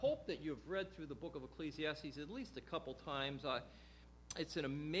that you've read through the book of Ecclesiastes at least a couple times. It's an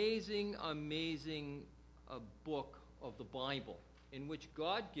amazing, amazing book of the Bible in which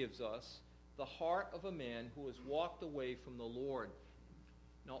God gives us the heart of a man who has walked away from the Lord.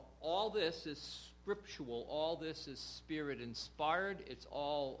 Now, all this is scriptural. All this is Spirit-inspired. It's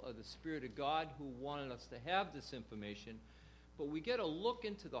all the Spirit of God who wanted us to have this information. But we get a look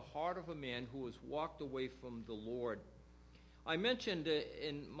into the heart of a man who has walked away from the Lord. I mentioned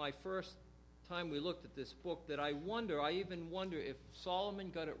in my first time we looked at this book that I even wonder if Solomon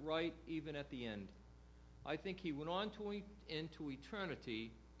got it right even at the end. I think he went on into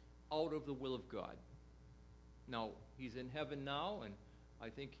eternity out of the will of God. Now, he's in heaven now, and I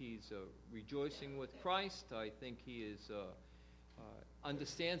think he's rejoicing with Christ. I think he is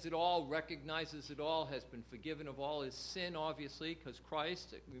understands it all, recognizes it all, has been forgiven of all his sin, obviously, because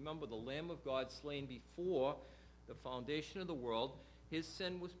Christ, remember, the Lamb of God slain before the foundation of the world, his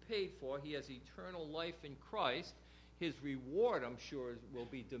sin was paid for. He has eternal life in Christ. His reward, I'm sure, will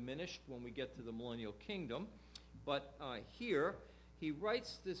be diminished when we get to the millennial kingdom. But here, he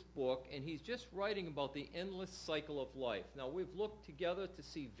writes this book, and he's just writing about the endless cycle of life. Now, we've looked together to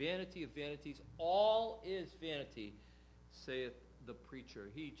see vanity of vanities. All is vanity, saith the preacher.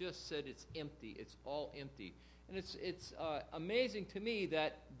 He just said it's empty. It's all empty. And it's amazing to me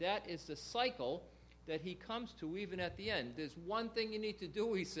that that is the cycle that he comes to even at the end. There's one thing you need to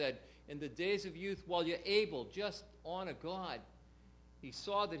do, he said, in the days of youth while you're able, just honor God. He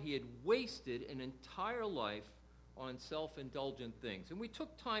saw that he had wasted an entire life on self-indulgent things. And we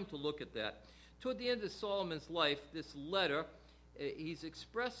took time to look at that. Toward the end of Solomon's life, this letter, he's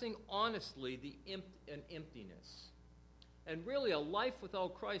expressing honestly an emptiness. And really, a life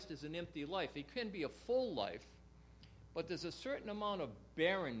without Christ is an empty life. It can be a full life, but there's a certain amount of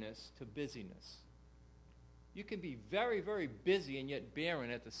barrenness to busyness. You can be very, very busy and yet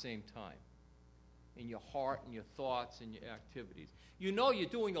barren at the same time in your heart and your thoughts and your activities. You know you're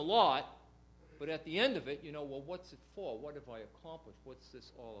doing a lot, but at the end of it, you know, well, what's it for? What have I accomplished? What's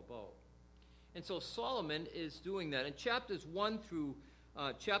this all about? And so Solomon is doing that. In chapters 1 through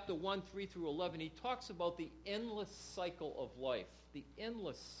chapter 1, 3 through 11, he talks about the endless cycle of life. The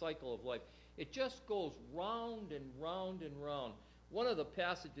endless cycle of life. It just goes round and round and round. One of the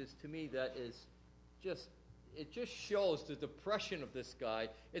passages to me that is just, it just shows the depression of this guy.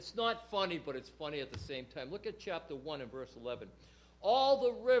 It's not funny, but it's funny at the same time. Look at chapter 1 and verse 11. All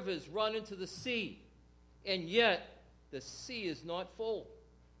the rivers run into the sea, and yet the sea is not full.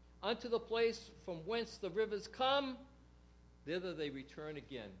 Unto the place from whence the rivers come, thither they return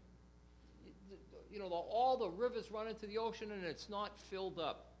again. You know, all the rivers run into the ocean, and it's not filled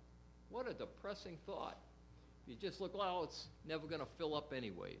up. What a depressing thought. You just look, oh, it's never going to fill up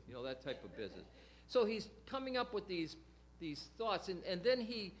anyway. You know, that type of business. So he's coming up with these thoughts, and then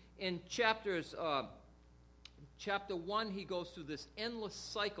he, in chapter 1, he goes through this endless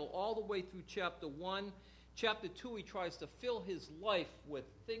cycle all the way through chapter 1. Chapter 2, he tries to fill his life with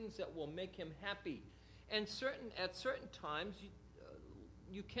things that will make him happy. And at certain times,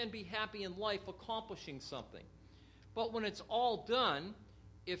 you can be happy in life accomplishing something. But when it's all done,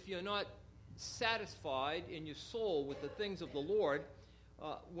 if you're not satisfied in your soul with the things of the Lord,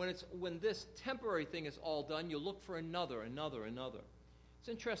 when this temporary thing is all done, you look for another. It's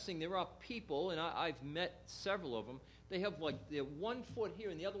interesting, there are people, and I've met several of them, they have like their one foot here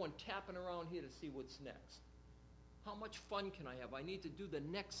and the other one tapping around here to see what's next. How much fun can I have? I need to do the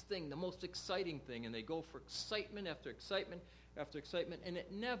next thing, the most exciting thing, and they go for excitement after excitement after excitement, and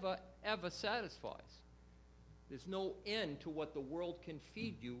it never, ever satisfies. There's no end to what the world can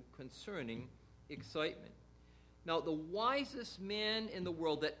feed you concerning excitement. Now, the wisest man in the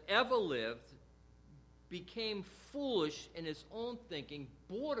world that ever lived became foolish in his own thinking,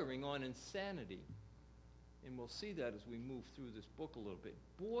 bordering on insanity. And we'll see that as we move through this book a little bit.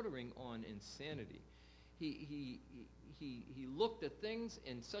 Bordering on insanity. He looked at things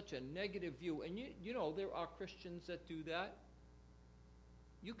in such a negative view. And you know, there are Christians that do that.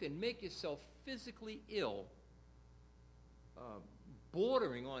 You can make yourself physically ill,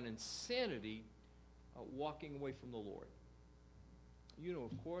 bordering on insanity, walking away from the Lord. You know,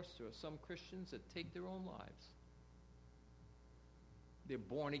 of course, there are some Christians that take their own lives. They're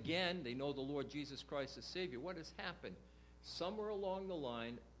born again. They know the Lord Jesus Christ as Savior. What has happened? Somewhere along the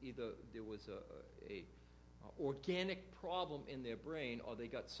line, either there was a organic problem in their brain, or they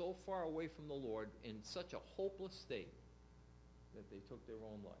got so far away from the Lord in such a hopeless state that they took their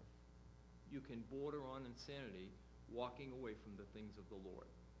own life. You can border on insanity, walking away from the things of the Lord.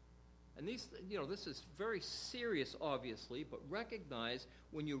 And these, you know, this is very serious, obviously, but recognize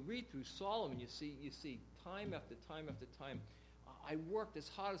when you read through Solomon, you see time after time after time I worked as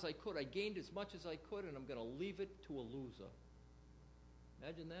hard as I could. I gained as much as I could, and I'm going to leave it to a loser.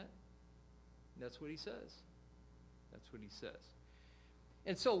 Imagine that. And that's what he says. That's what he says.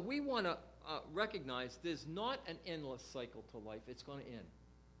 And so we want to recognize there's not an endless cycle to life. It's going to end.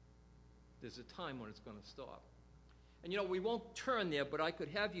 There's a time when it's going to stop. And we won't turn there, but I could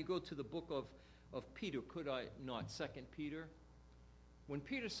have you go to the book of Peter, could I not? 2 Peter. When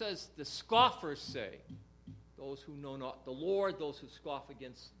Peter says, the scoffers say, those who know not the Lord, those who scoff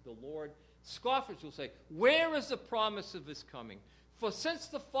against the Lord, scoffers will say, where is the promise of his coming? For since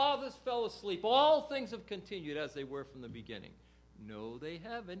the fathers fell asleep, all things have continued as they were from the beginning. No, they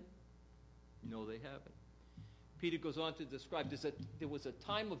haven't. No, they haven't. Peter goes on to describe there was a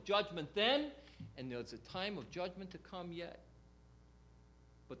time of judgment then, and there's a time of judgment to come yet.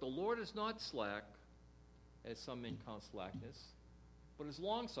 But the Lord is not slack, as some men count slackness, but is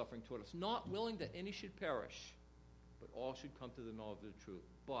long-suffering toward us, not willing that any should perish, but all should come to the knowledge of the truth.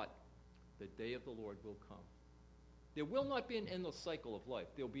 But the day of the Lord will come. There will not be an endless cycle of life.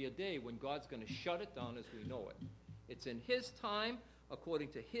 There will be a day when God's going to shut it down as we know it. It's in his time, according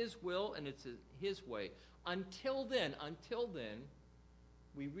to his will, and it's his way. Until then,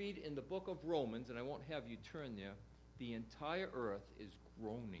 we read in the book of Romans, and I won't have you turn there, the entire earth is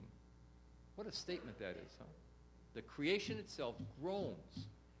groaning. What a statement that is, huh? The creation itself groans,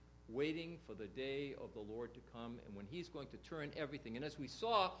 waiting for the day of the Lord to come, and when he's going to turn everything. And as we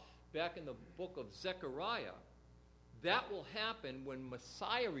saw back in the book of Zechariah, that will happen when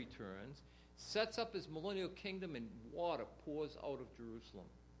Messiah returns, sets up his millennial kingdom, and water pours out of Jerusalem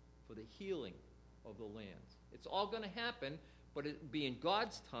for the healing of the lands. It's all going to happen, but it will be in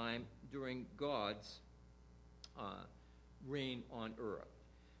God's time during God's reign on earth.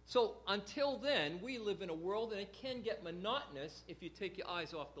 So until then, we live in a world, and it can get monotonous if you take your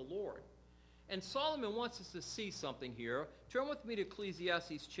eyes off the Lord. And Solomon wants us to see something here. Turn with me to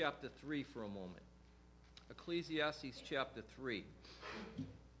Ecclesiastes chapter 3 for a moment. Ecclesiastes chapter 3.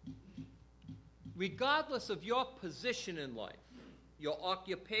 Regardless of your position in life, your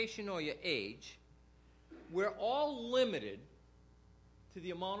occupation or your age, we're all limited to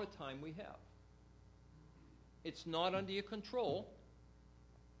the amount of time we have. It's not under your control.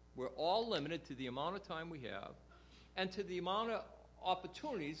 We're all limited to the amount of time we have and to the amount of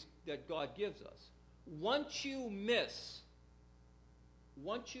opportunities that God gives us. Once you miss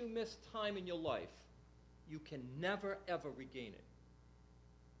time in your life, you can never, ever regain it.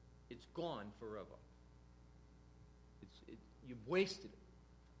 It's gone forever. You've wasted it.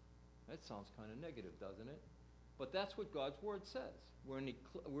 That sounds kind of negative, doesn't it? But that's what God's Word says.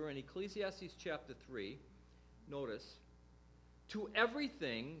 We're in Ecclesiastes chapter 3. Notice, to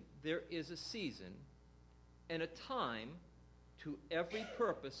everything there is a season and a time to every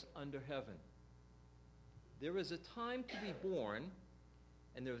purpose under heaven. There is a time to be born,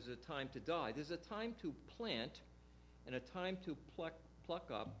 and there is a time to die. There's a time to plant and a time to pluck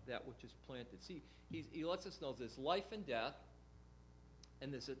up that which is planted. See, he lets us know there's life and death,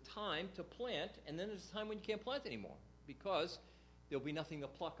 and there's a time to plant, and then there's a time when you can't plant anymore because there'll be nothing to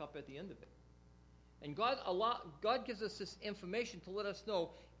pluck up at the end of it. And God gives us this information to let us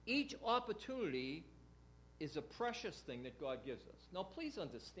know each opportunity is a precious thing that God gives us. Now, please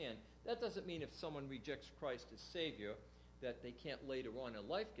understand, that doesn't mean if someone rejects Christ as Savior that they can't later on in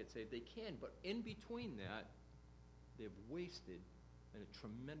life get saved. They can, but in between that, they've wasted a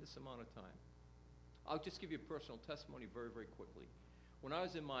tremendous amount of time. I'll just give you a personal testimony very, very quickly. When I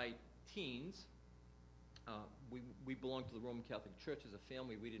was in my teens, we belonged to the Roman Catholic Church as a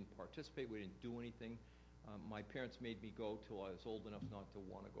family. We didn't participate. We didn't do anything. My parents made me go till I was old enough not to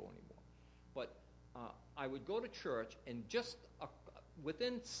want to go anymore. But I would go to church, and just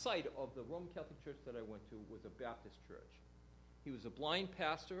within sight of the Roman Catholic Church that I went to was a Baptist church. He was a blind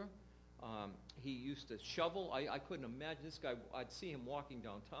pastor. He used to shovel. I couldn't imagine this guy. I'd see him walking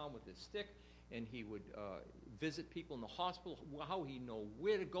downtown with his stick, and he would visit people in the hospital. How he know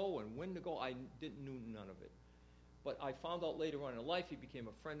where to go and when to go, I knew none of it. But I found out later on in life he became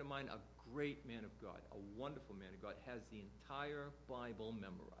a friend of mine, a great man of God, a wonderful man of God, has the entire Bible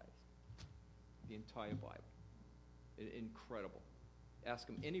memorized. The entire Bible. Incredible. Ask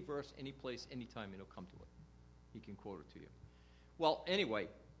him any verse, any place, any time, and he'll come to it. He can quote it to you. Well, anyway,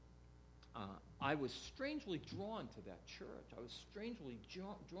 I was strangely drawn to that church. I was strangely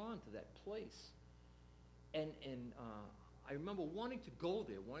drawn to that place. And I remember wanting to go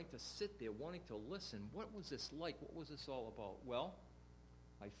there, wanting to sit there, wanting to listen. What was this like? What was this all about? Well,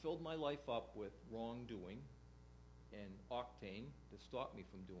 I filled my life up with wrongdoing and octane to stop me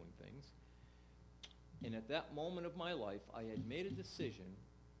from doing things. And at that moment of my life, I had made a decision,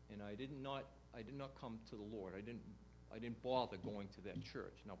 and I did not come to the Lord. I didn't bother going to that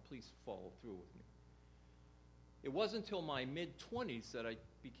church. Now, please follow through with me. It wasn't until my mid-20s that I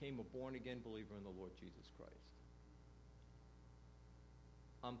became a born-again believer in the Lord Jesus Christ.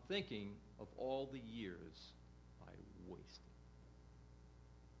 I'm thinking of all the years I wasted.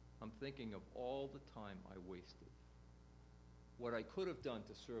 I'm thinking of all the time I wasted. What I could have done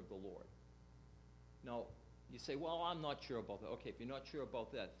to serve the Lord. Now, you say, well, I'm not sure about that. Okay, if you're not sure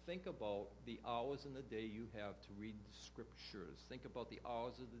about that, think about the hours in the day you have to read the scriptures. Think about the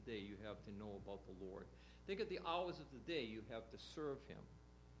hours of the day you have to know about the Lord. Think of the hours of the day you have to serve him.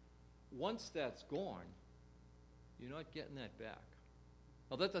 Once that's gone, you're not getting that back.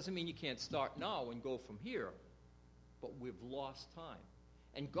 Now, that doesn't mean you can't start now and go from here, but we've lost time.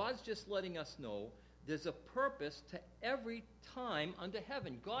 And God's just letting us know there's a purpose to every time under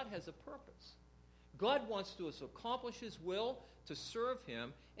heaven. God has a purpose. God wants to accomplish his will, to serve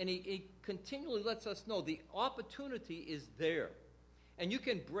him, and he continually lets us know the opportunity is there. And you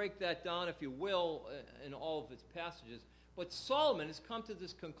can break that down, if you will, in all of its passages. But Solomon has come to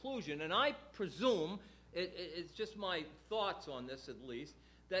this conclusion, and I presume, it's just my thoughts on this at least,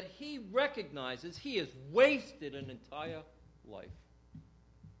 that he recognizes he has wasted an entire life.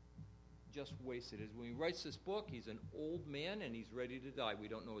 Just wasted it. When he writes this book, he's an old man and he's ready to die. We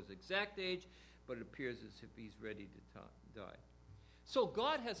don't know his exact age, but it appears as if he's ready to die. So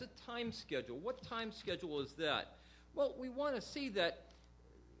God has a time schedule. What time schedule is that? Well, we want to see that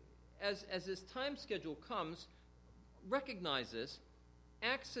as this time schedule comes, recognize this: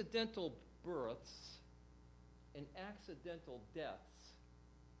 accidental births and accidental deaths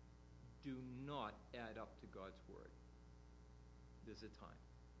do not add up to God's word. There's a time.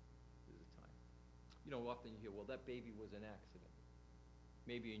 You know, often you hear, well, that baby was an accident.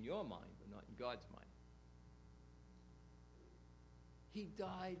 Maybe in your mind, but not in God's mind. He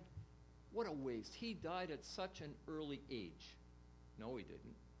died, what a waste. He died at such an early age. No, he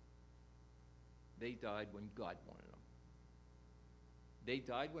didn't. They died when God wanted them. They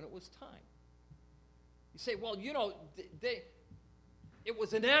died when it was time. You say, well, you know, it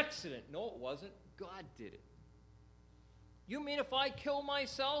was an accident. No, it wasn't. God did it. You mean if I kill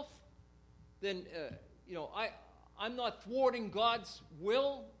myself, then, I'm not thwarting God's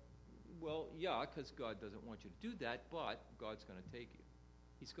will? Well, yeah, because God doesn't want you to do that, but God's going to take you.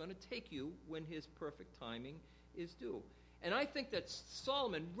 He's going to take you when his perfect timing is due. And I think that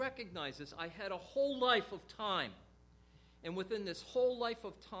Solomon recognizes I had a whole life of time. And within this whole life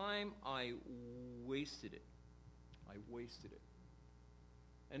of time, I wasted it. I wasted it.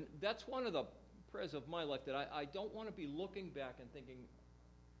 And that's one of the prayers of my life, that I don't want to be looking back and thinking,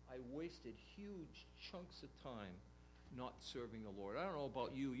 I wasted huge chunks of time not serving the Lord. I don't know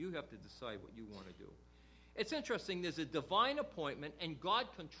about you. You have to decide what you want to do. It's interesting. There's a divine appointment, and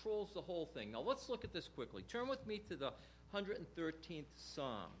God controls the whole thing. Now, let's look at this quickly. Turn with me to the 113th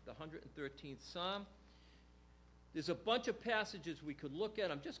Psalm. The 113th Psalm. There's a bunch of passages we could look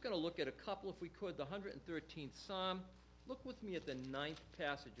at. I'm just going to look at a couple if we could. The 113th Psalm. Look with me at the 9th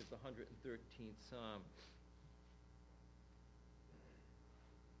passage of the 113th Psalm.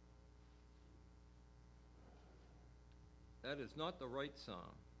 That is not the right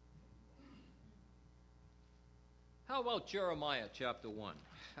psalm. How about Jeremiah chapter 1?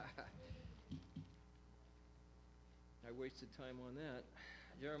 I wasted time on that.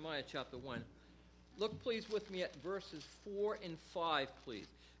 Jeremiah chapter 1. Look, please, with me at verses 4 and 5, please.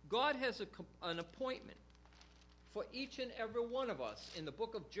 God has an appointment for each and every one of us in the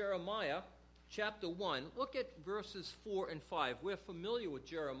book of Jeremiah chapter 1. Look at verses 4 and 5. We're familiar with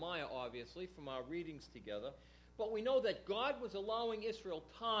Jeremiah, obviously, from our readings together. But we know that God was allowing Israel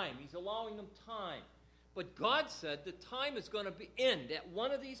time. He's allowing them time. But God said the time is going to end. At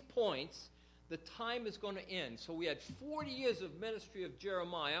one of these points, the time is going to end. So we had 40 years of ministry of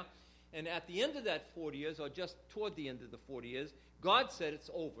Jeremiah. And at the end of that 40 years, or just toward the end of the 40 years, God said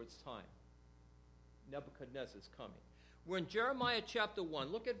it's over. It's time. Nebuchadnezzar is coming. We're in Jeremiah chapter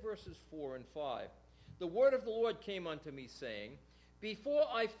 1. Look at verses 4 and 5. The word of the Lord came unto me, saying, Before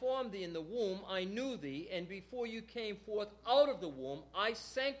I formed thee in the womb, I knew thee, and before you came forth out of the womb, I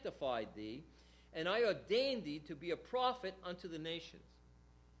sanctified thee, and I ordained thee to be a prophet unto the nations.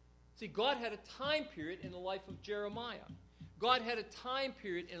 See, God had a time period in the life of Jeremiah. God had a time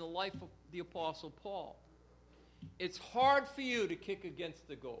period in the life of the Apostle Paul. It's hard for you to kick against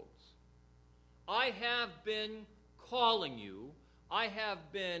the goads. I have been calling you. I have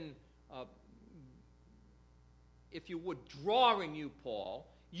been if you would, drawing you, Paul.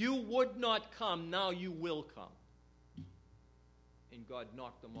 You would not come, now you will come. And God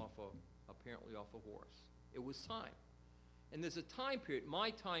knocked them apparently off a horse. It was time. And there's a time period, my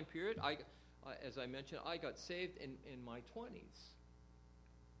time period. as I mentioned, I got saved in my 20s.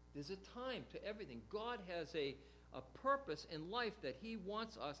 There's a time to everything. God has a purpose in life that he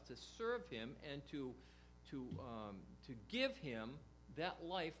wants us to serve him and to give him that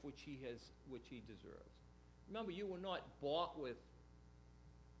life which he deserves. Remember, you were not bought with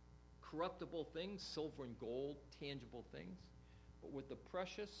corruptible things, silver and gold, tangible things, but with the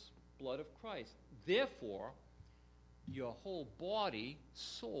precious blood of Christ. Therefore, your whole body,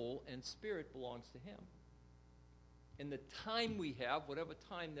 soul, and spirit belongs to him. And the time we have, whatever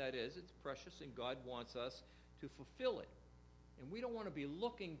time that is, it's precious, and God wants us to fulfill it. And we don't want to be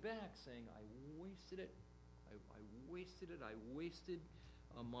looking back saying, I wasted it, I wasted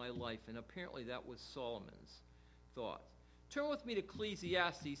my life. And apparently that was Solomon's thought. Turn with me to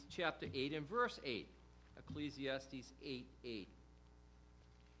Ecclesiastes chapter 8 and verse 8. Ecclesiastes 8:8.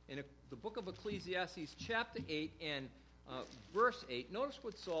 In the book of Ecclesiastes chapter 8 and verse 8, notice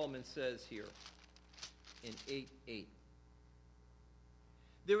what Solomon says here in 8:8.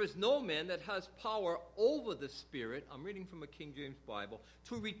 There is no man that has power over the Spirit, I'm reading from a King James Bible,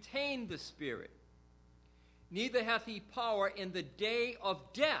 to retain the Spirit. Neither hath he power in the day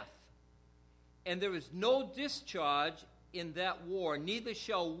of death, and there is no discharge in that war, neither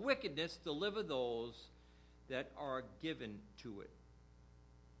shall wickedness deliver those that are given to it.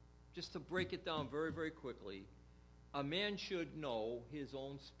 Just to break it down very, very quickly, a man should know his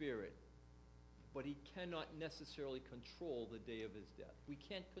own spirit, but he cannot necessarily control the day of his death. We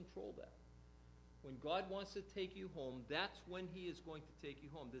can't control that. When God wants to take you home, that's when he is going to take you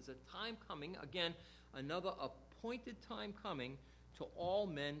home. There's a time coming, again, another appointed time coming to all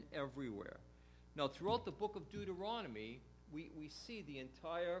men everywhere. Now, throughout the book of Deuteronomy, we see the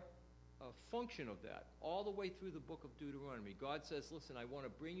entire function of that, all the way through the book of Deuteronomy. God says, listen, I want to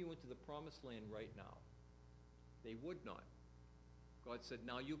bring you into the promised land right now. They would not. God said,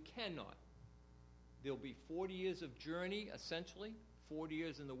 now you cannot. There'll be 40 years of journey, essentially, 40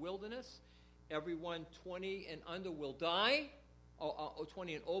 years in the wilderness. Everyone 20 and under will die, or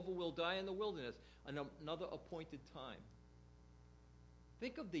 20 and over will die in the wilderness. Another appointed time.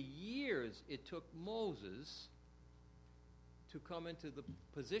 Think of the years it took Moses to come into the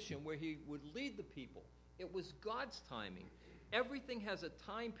position where he would lead the people. It was God's timing. Everything has a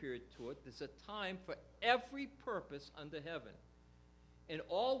time period to it. There's a time for every purpose under heaven. And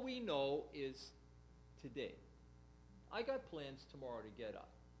all we know is today. I got plans tomorrow to get up.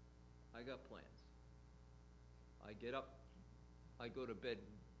 I got plans. I get up, I go to bed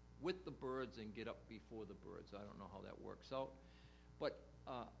with the birds and get up before the birds. I don't know how that works out. But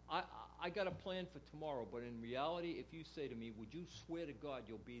I got a plan for tomorrow, but in reality, if you say to me, would you swear to God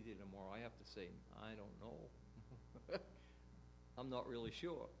you'll be there tomorrow? I have to say, I don't know. I'm not really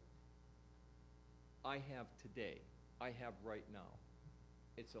sure. I have today. I have right now.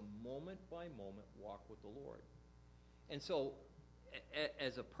 It's a moment-by-moment walk with the Lord. And so,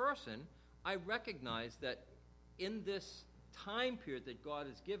 as a person, I recognize that in this time period that God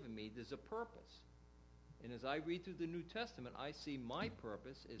has given me, there's a purpose. And as I read through the New Testament, I see my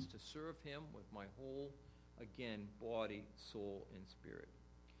purpose is to serve him with my whole, again, body, soul, and spirit.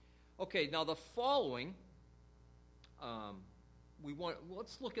 Okay, now the following,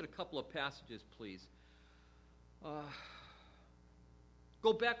 let's look at a couple of passages, please.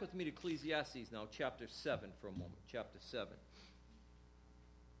 Go back with me to Ecclesiastes now, chapter 7 for a moment. Chapter 7.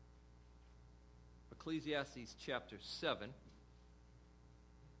 Ecclesiastes chapter 7.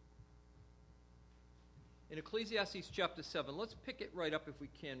 In Ecclesiastes chapter 7, let's pick it right up if we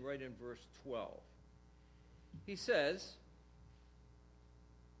can, right in verse 12. He says,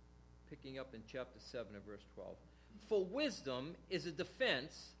 picking up in chapter 7 and verse 12, for wisdom is a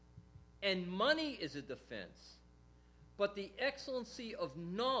defense, and money is a defense. But the excellency of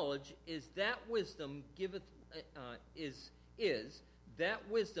knowledge is that wisdom giveth that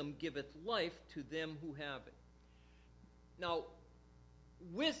wisdom giveth life to them who have it. Now,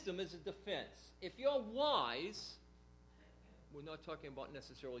 wisdom is a defense. If you're wise, we're not talking about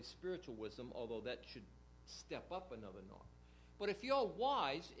necessarily spiritual wisdom, although that should step up another notch. But if you're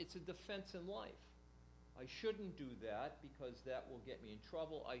wise, it's a defense in life. I shouldn't do that because that will get me in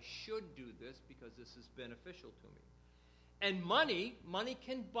trouble. I should do this because this is beneficial to me. And money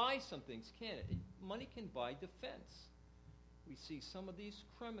can buy some things, can't it? Money can buy defense. We see some of these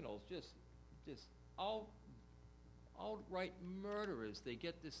criminals, just outright murderers. They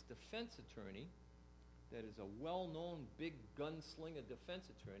get this defense attorney that is a well-known big gunslinger defense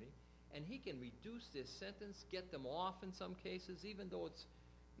attorney, and he can reduce their sentence, get them off in some cases, even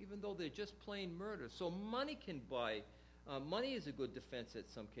though they're just plain murder. So money can buy. Money is a good defense at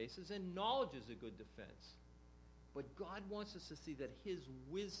some cases, and knowledge is a good defense. But God wants us to see that his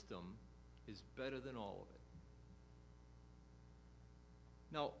wisdom is better than all of it.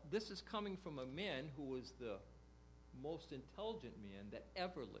 Now, this is coming from a man who was the most intelligent man that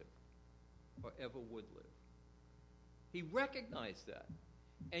ever lived or ever would live. He recognized that.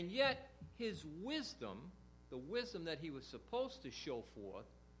 And yet, his wisdom, the wisdom that he was supposed to show forth,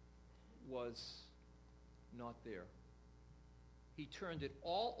 was not there. He turned it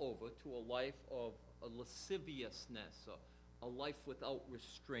all over to a life of a lasciviousness, a life without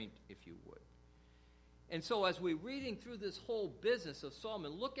restraint, if you would. And so as we're reading through this whole business of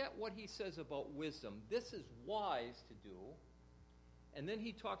Solomon, look at what he says about wisdom. This is wise to do. And then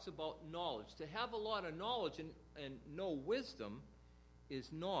he talks about knowledge. To have a lot of knowledge and no wisdom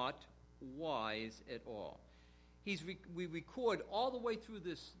is not wise at all. We record all the way through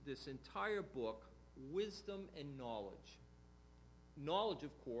this entire book wisdom and knowledge. Knowledge,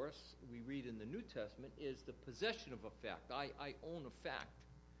 of course, we read in the New Testament, is the possession of a fact. I own a fact.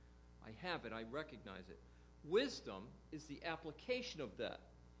 I have it. I recognize it. Wisdom is the application of that.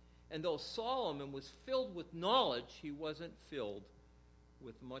 And though Solomon was filled with knowledge, he wasn't filled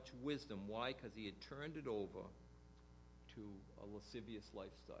with much wisdom. Why? Because he had turned it over to a lascivious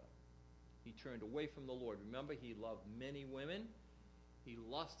lifestyle. He turned away from the Lord. Remember, he loved many women. He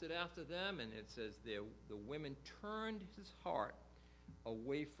lusted after them, and it says there, the women turned his heart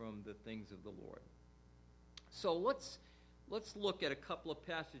away from the things of the Lord. So let's look at a couple of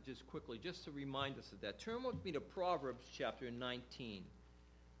passages quickly, just to remind us of that. Turn with me to Proverbs chapter 19.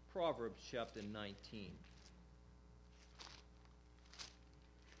 Proverbs chapter 19.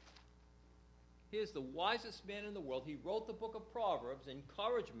 Here's the wisest man in the world. He wrote the book of Proverbs,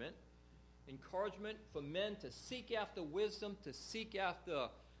 encouragement for men to seek after wisdom, to seek after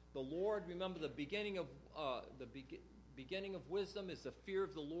the Lord. Remember, the beginning of wisdom is the fear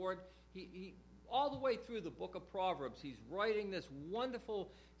of the Lord. He all the way through the book of Proverbs, he's writing this wonderful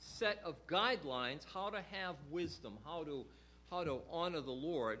set of guidelines how to have wisdom, how to honor the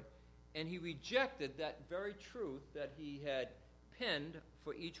Lord, and he rejected that very truth that he had penned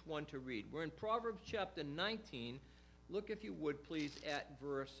for each one to read. We're in Proverbs chapter 19. Look, if you would, please, at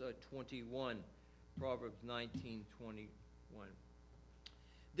verse 21. Proverbs 19:21.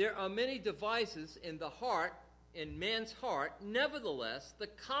 There are many devices in man's heart. Nevertheless, the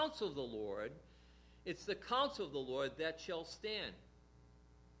counsel of the Lord, it's the counsel of the Lord that shall stand.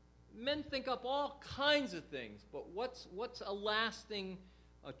 Men think up all kinds of things, but what's a lasting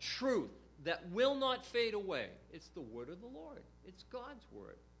truth that will not fade away? It's the word of the Lord. It's God's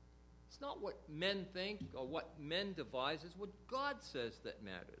word. It's not what men think or what men devise. It's what God says that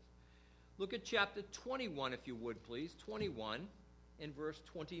matters. Look at chapter 21, if you would, please. 21 and verse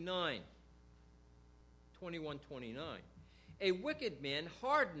 29. 21:29. A wicked man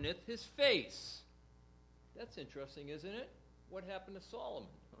hardeneth his face. That's interesting, isn't it? What happened to Solomon?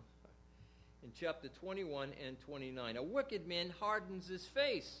 In chapter 21 and 29. A wicked man hardens his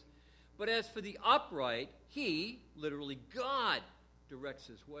face. But as for the upright, he, literally God, directs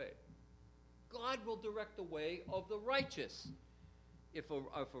his way. God will direct the way of the righteous if a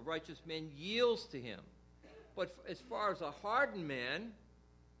righteous man yields to him. But as far as a hardened man,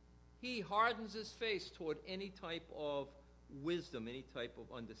 he hardens his face toward any type of wisdom, any type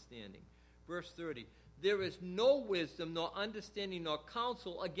of understanding. Verse 30, there is no wisdom, nor understanding, nor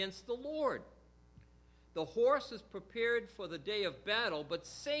counsel against the Lord. The horse is prepared for the day of battle, but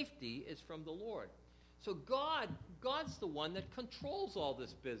safety is from the Lord. So God's the one that controls all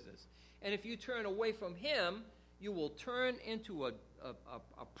this business. And if you turn away from him, you will turn into a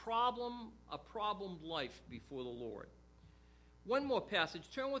problemed life before the Lord. One more passage.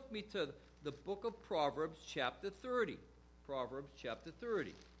 Turn with me to the book of Proverbs, chapter 30. Proverbs, chapter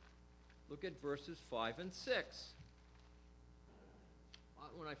 30. Look at verses 5 and 6.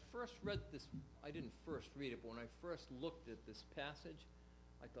 When I first read this, I didn't first read it, but when I first looked at this passage,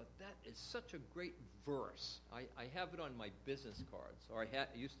 I thought, that is such a great verse. I have it on my business cards, or I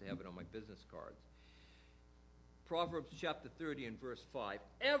used to have it on my business cards. Proverbs chapter 30 and verse 5.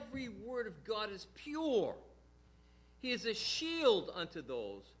 Every word of God is pure. He is a shield unto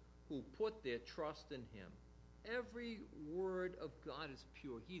those who put their trust in him. Every word of God is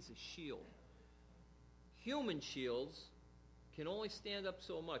pure. He's a shield. Human shields can only stand up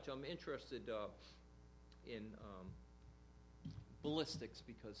so much. I'm interested in ballistics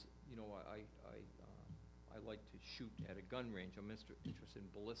because, you know, I like to shoot at a gun range. I'm interested in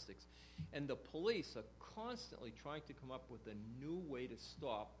ballistics. And the police are constantly trying to come up with a new way to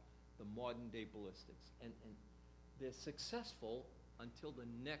stop the modern-day ballistics. And they're successful until the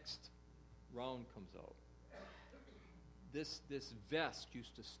next round comes out. This vest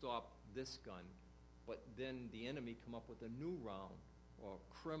used to stop this gun, but then the enemy come up with a new round or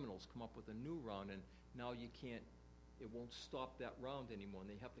criminals come up with a new round, and now it won't stop that round anymore, and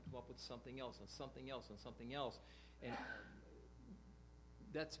they have to come up with something else and something else and something else. And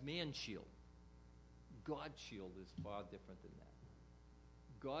that's man's shield. God's shield is far different than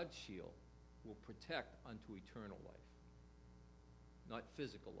that. God's shield will protect unto eternal life. Not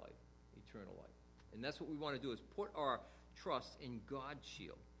physical life, eternal life. And that's what we want to do, is put our trust in God's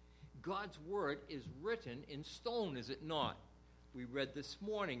shield. God's word is written in stone, is it not? We read this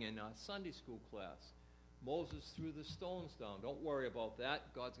morning in our Sunday school class. Moses threw the stones down. Don't worry about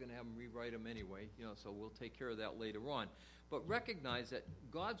that. God's going to have them rewrite them anyway, so we'll take care of that later on. But recognize that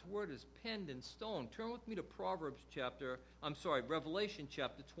God's word is penned in stone. Turn with me to Revelation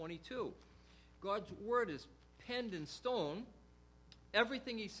chapter 22. God's word is penned in stone.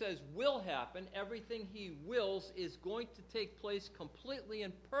 Everything he says will happen. Everything he wills is going to take place completely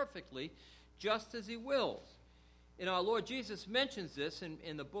and perfectly, just as he wills. And our Lord Jesus mentions this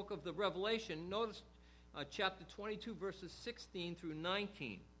in the book of the Revelation. Notice chapter 22, verses 16 through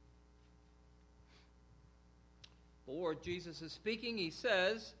 19. The Lord Jesus is speaking. He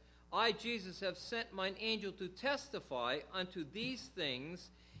says, I, Jesus, have sent mine angel to testify unto these things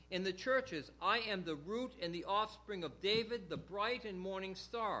in the churches. I am the root and the offspring of David, the bright and morning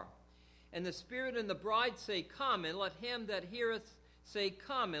star. And the Spirit and the bride say, Come, and let him that heareth say,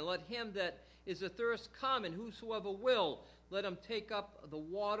 Come, and let him that is athirst come, and whosoever will, let him take up the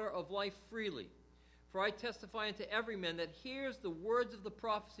water of life freely. For I testify unto every man that hears the words of the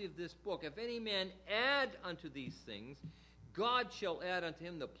prophecy of this book. If any man add unto these things, God shall add unto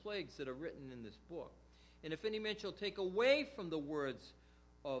him the plagues that are written in this book. And if any man shall take away from the words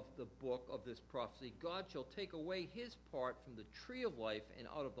of the book of this prophecy, God shall take away his part from the tree of life and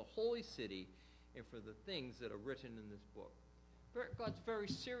out of the holy city, and for the things that are written in this book. God's very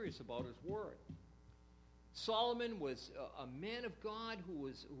serious about his word. Solomon was a man of God who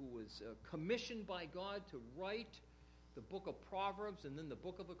was commissioned by God to write the book of Proverbs and then the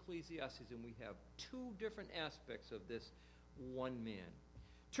book of Ecclesiastes, and we have two different aspects of this one man.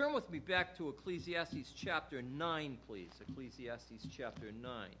 Turn with me back to Ecclesiastes chapter 9, please. Ecclesiastes chapter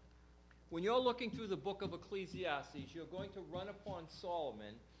 9. When you're looking through the book of Ecclesiastes, you're going to run upon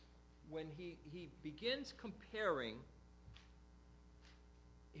Solomon when he begins comparing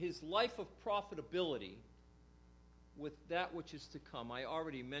his life of profitability with that which is to come. I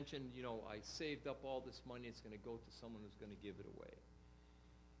already mentioned, I saved up all this money. It's going to go to someone who's going to give it away.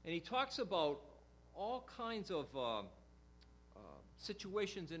 And he talks about all kinds of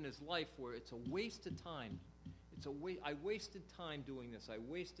situations in his life where it's a waste of time. I wasted time doing this. I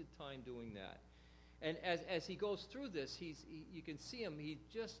wasted time doing that. And as he goes through this, you can see him. He's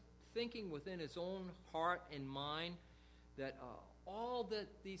just thinking within his own heart and mind that all that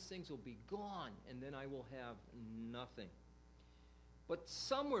these things will be gone, and then I will have nothing. But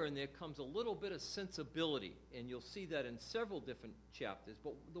somewhere in there comes a little bit of sensibility, and you'll see that in several different chapters.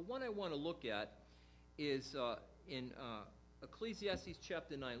 But the one I want to look at is in Ecclesiastes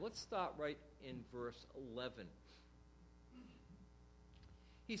chapter 9. Let's start right in verse 11.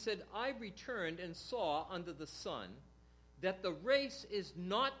 He said, I returned and saw under the sun that the race is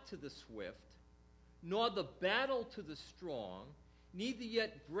not to the swift, nor the battle to the strong, neither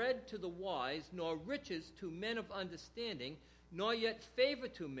yet bread to the wise, nor riches to men of understanding, nor yet favor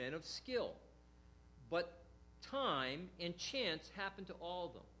to men of skill. But time and chance happen to all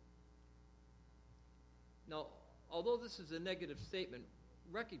of them. Now, although this is a negative statement,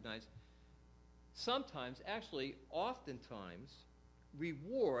 recognize sometimes, actually oftentimes,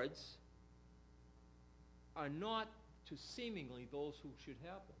 rewards are not to seemingly those who should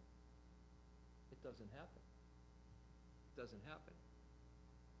have them. It doesn't happen. It doesn't happen.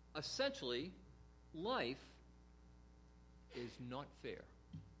 Essentially, life is not fair.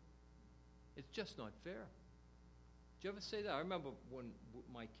 It's just not fair. Did you ever say that? I remember when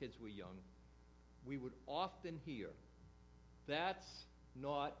my kids were young, we would often hear, that's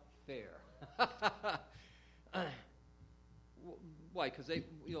not fair. Why? Because they,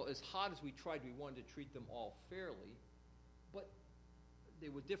 as hard as we tried, we wanted to treat them all fairly, but they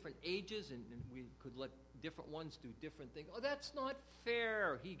were different ages, and we could let different ones do different things. Oh, that's not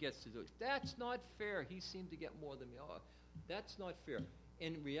fair. He gets to do it. That's not fair. He seemed to get more than me. Oh, that's not fair.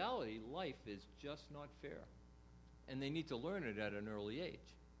 In reality, life is just not fair, and they need to learn it at an early age.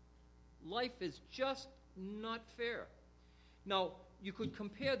 Life is just not fair. Now, you could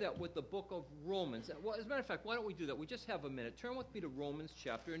compare that with the book of Romans. Well, as a matter of fact, why don't we do that? We just have a minute. Turn with me to Romans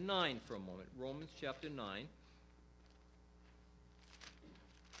chapter 9 for a moment. Romans chapter 9.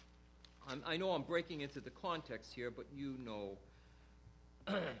 I know I'm breaking into the context here, but you know.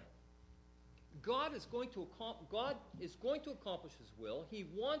 God is going to accomplish his will. He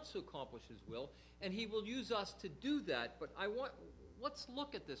wants to accomplish his will, and he will use us to do that. But let's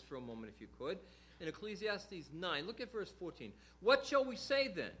look at this for a moment, if you could. In Ecclesiastes 9, look at verse 14. What shall we say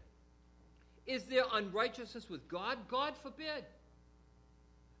then? Is there unrighteousness with God? God forbid.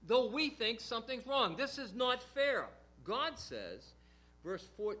 Though we think something's wrong. This is not fair. God says, verse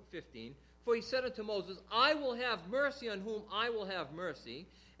 15, for he said unto Moses, I will have mercy on whom I will have mercy,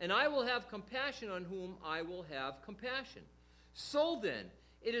 and I will have compassion on whom I will have compassion. So then,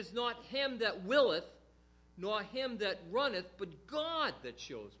 it is not him that willeth, nor him that runneth, but God that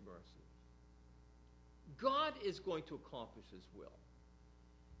shows mercy. God is going to accomplish his will.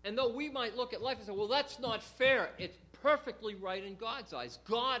 And though we might look at life and say, well, that's not fair, it's perfectly right in God's eyes.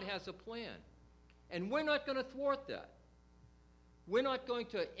 God has a plan. And we're not going to thwart that. We're not going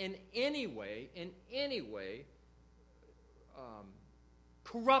to in any way,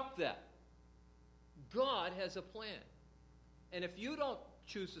 corrupt that. God has a plan. And if you don't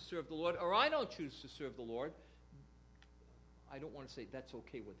choose to serve the Lord, or I don't choose to serve the Lord, I don't want to say that's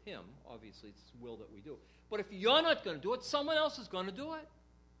okay with him. Obviously, it's his will that we do. But if you're not going to do it, someone else is going to do it.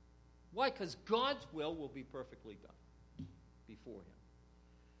 Why? Because God's will be perfectly done before him.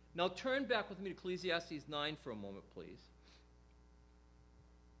 Now turn back with me to Ecclesiastes 9 for a moment, please.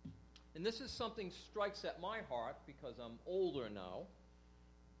 And this is something strikes at my heart because I'm older now.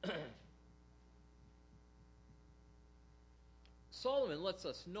 Solomon lets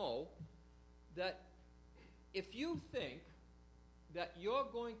us know that if you think that you're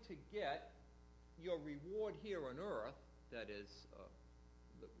going to get your reward here on earth, that is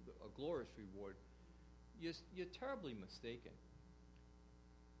a glorious reward, you're terribly mistaken.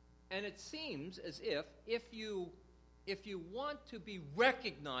 And it seems as if you want to be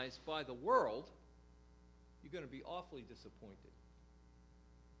recognized by the world, you're going to be awfully disappointed.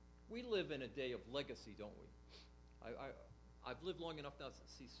 We live in a day of legacy, don't we? I've lived long enough now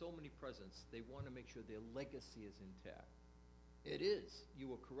to see so many presidents, they want to make sure their legacy is intact. It is. You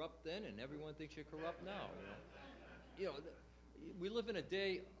were corrupt then, and everyone thinks you're corrupt now. We live in a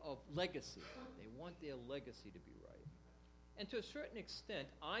day of legacy. They want their legacy to be right. And to a certain extent,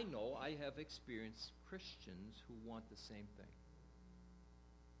 I know I have experienced Christians who want the same thing.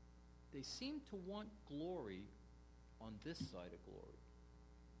 They seem to want glory on this side of glory.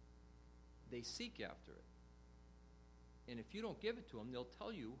 They seek after it. And if you don't give it to them, they'll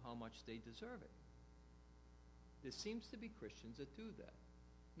tell you how much they deserve it. There seems to be Christians that do that.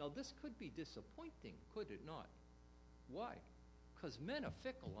 Now, this could be disappointing, could it not? Why? Because men are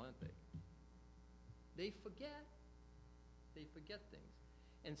fickle, aren't they? They forget. They forget things.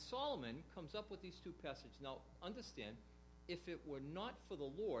 And Solomon comes up with these two passages. Now, understand, if it were not for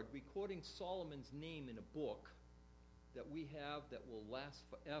the Lord recording Solomon's name in a book that we have that will last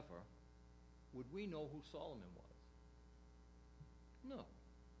forever, would we know who Solomon was? No.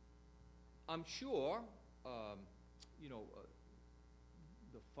 I'm sure,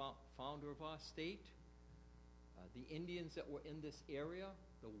 the founder of our state, the Indians that were in this area,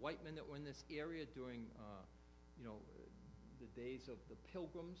 the white men that were in this area during, the days of the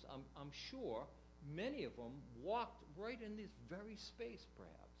pilgrims, I'm sure many of them walked right in this very space,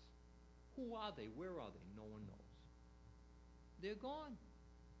 perhaps. Who are they? Where are they? No one knows. They're gone.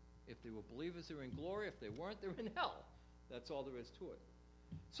 If they were believers, they're in glory. If they weren't, they're in hell. That's all there is to it.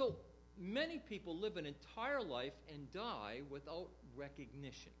 So many people live an entire life and die without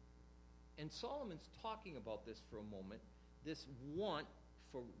recognition. And Solomon's talking about this for a moment, this want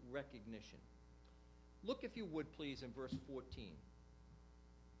for recognition. Look, if you would, please, in verse 14.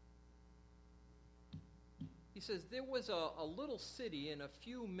 He says, there was a little city and a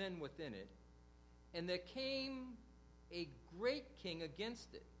few men within it, and there came a great king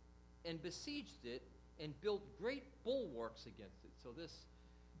against it, and besieged it, and built great bulwarks against it. So this,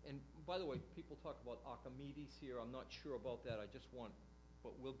 and by the way, people talk about Archimedes here. I'm not sure about that.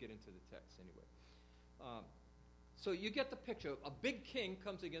 But we'll get into the text anyway. So you get the picture. A big king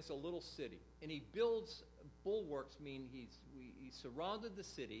comes against a little city, and he builds bulwarks. Mean he surrounded the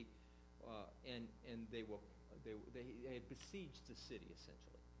city, and they had besieged the city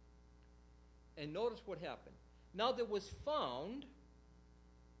essentially. And notice what happened. Now there was found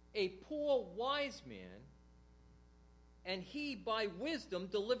a poor wise man, and he by wisdom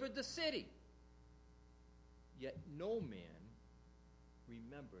delivered the city. Yet no man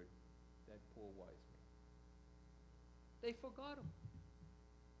remembered that poor wise man. They forgot him.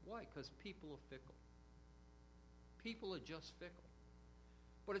 Why? Because people are fickle. People are just fickle.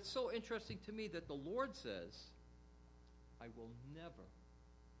 But it's so interesting to me that the Lord says, I will never,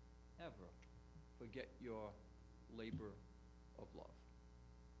 ever forget your labor of love.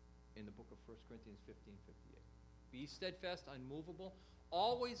 in the book of 1 Corinthians 15:58. Be steadfast, unmovable,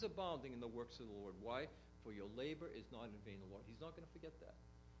 always abounding in the works of the Lord. Why? For your labor is not in vain, the Lord. He's not going to forget that.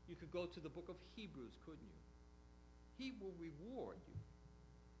 You could go to the book of Hebrews, couldn't you? He will reward you.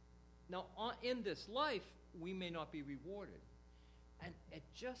 Now, in this life, we may not be rewarded. And it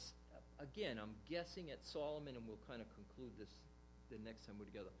just, again, I'm guessing at Solomon, and we'll kind of conclude this the next time we're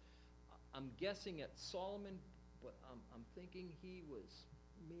together. I'm guessing at Solomon, but I'm thinking he was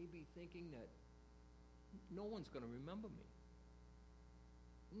maybe thinking that no one's going to remember me.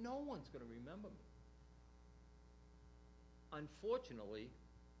 No one's going to remember me. Unfortunately,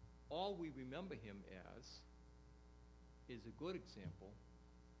 all we remember him as is a good example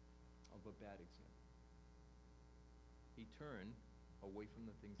of a bad example. He turned away from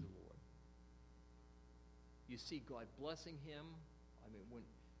the things of the Lord. You see God blessing him. I mean, when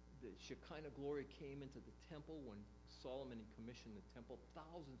the Shekinah glory came into the temple, when Solomon commissioned the temple,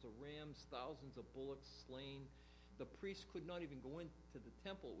 thousands of rams, thousands of bullocks slain. The priests could not even go into the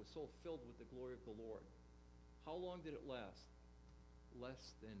temple. It was so filled with the glory of the Lord. How long did it last?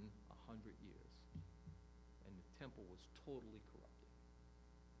 Less than 100 years. And the temple was totally corrupted.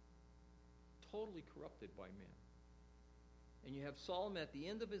 Totally corrupted by man. And you have Solomon at the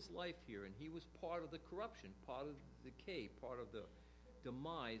end of his life here, and he was part of the corruption, part of the decay, part of the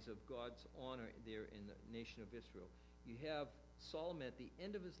demise of God's honor there in the nation of Israel. You have Solomon at the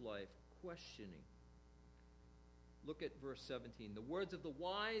end of his life questioning. Look at verse 17. The words of the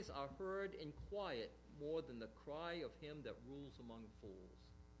wise are heard in quiet more than the cry of him that rules among fools.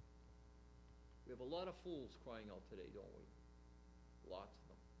 We have a lot of fools crying out today, don't we? Lots of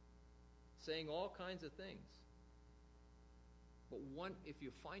them. Saying all kinds of things. But if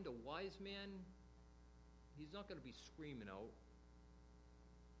you find a wise man, he's not going to be screaming out.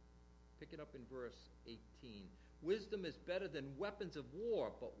 Pick it up in verse 18. Wisdom is better than weapons of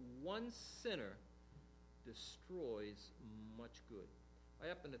war, but one sinner destroys much good. I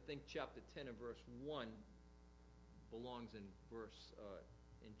happen to think chapter 10 and verse 1 belongs in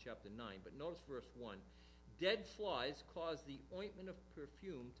chapter 9. But notice verse 1. Dead flies cause the ointment of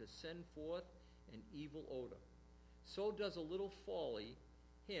perfume to send forth an evil odor. So does a little folly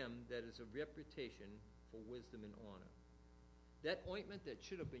him that is a reputation for wisdom and honor. That ointment that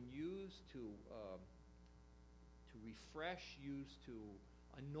should have been used to refresh, used to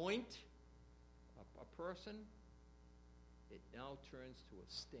anoint a person, it now turns to a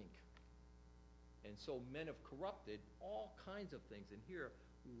stink. And so men have corrupted all kinds of things. And here,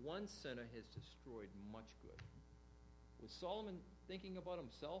 one sinner has destroyed much good. Was Solomon thinking about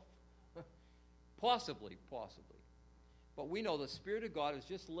himself? Possibly. But we know the Spirit of God is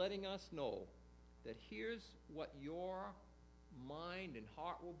just letting us know that here's what your mind and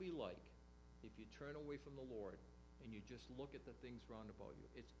heart will be like if you turn away from the Lord and you just look at the things round about you.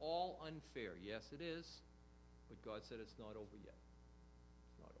 It's all unfair. Yes, it is. But God said it's not over yet.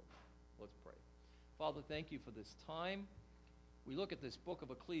 It's not over. Let's pray. Father, thank you for this time. We look at this book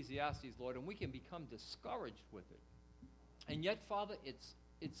of Ecclesiastes, Lord, and we can become discouraged with it. And yet, Father, it's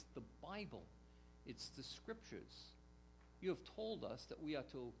the Bible. It's the Scriptures. You have told us that we are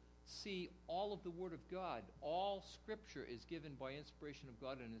to see all of the Word of God. All Scripture is given by inspiration of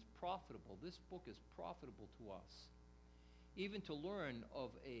God and is profitable. This book is profitable to us. Even to learn of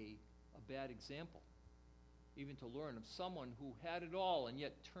a bad example. Even to learn of someone who had it all and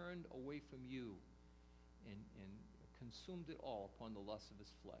yet turned away from you and consumed it all upon the lust of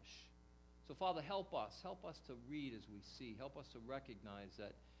his flesh. So, Father, help us. Help us to read as we see. Help us to recognize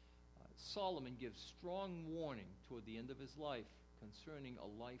that Solomon gives strong warning toward the end of his life concerning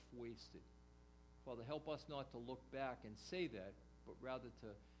a life wasted. Father, help us not to look back and say that, but rather to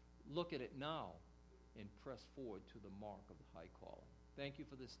look at it now and press forward to the mark of the high calling. Thank you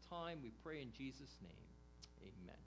for this time. We pray in Jesus' name. Amen.